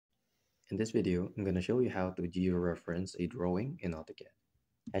In this video, I'm going to show you how to georeference a drawing in AutoCAD.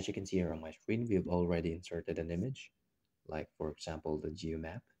 As you can see here on my screen, we've already inserted an image, like for example, the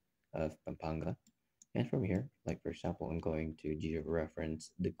geomap of Pampanga. And from here, like for example, I'm going to georeference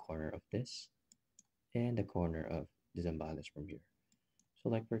the corner of this and the corner of the Zambales from here. So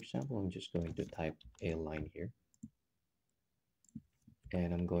like for example, I'm just going to type a line here.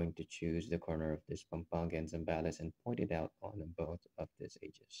 And I'm going to choose the corner of this Pampanga and Zambales and point it out on both of these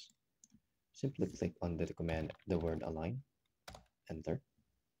edges. Simply click on the command, the word align, enter,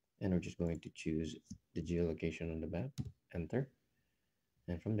 and we're just going to choose the geolocation on the map, enter,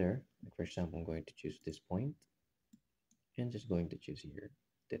 and from there, like for example, I'm going to choose this point, and just going to choose here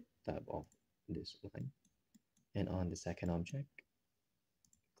the tab of this line, and on the second object,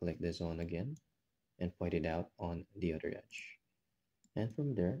 click this one again, and point it out on the other edge. And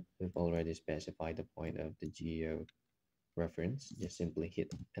from there, we've already specified the point of the geo reference. Just simply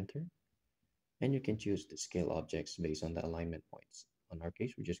hit enter, and you can choose to scale objects based on the alignment points. On our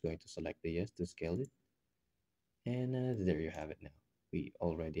case, we're just going to select the yes to scale it. And there you have it now. We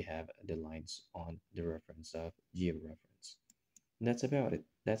already have the lines on the reference of georeference. And that's about it.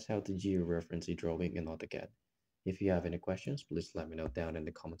 That's how to georeference a drawing in AutoCAD. If you have any questions, please let me know down in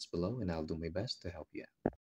the comments below and I'll do my best to help you out.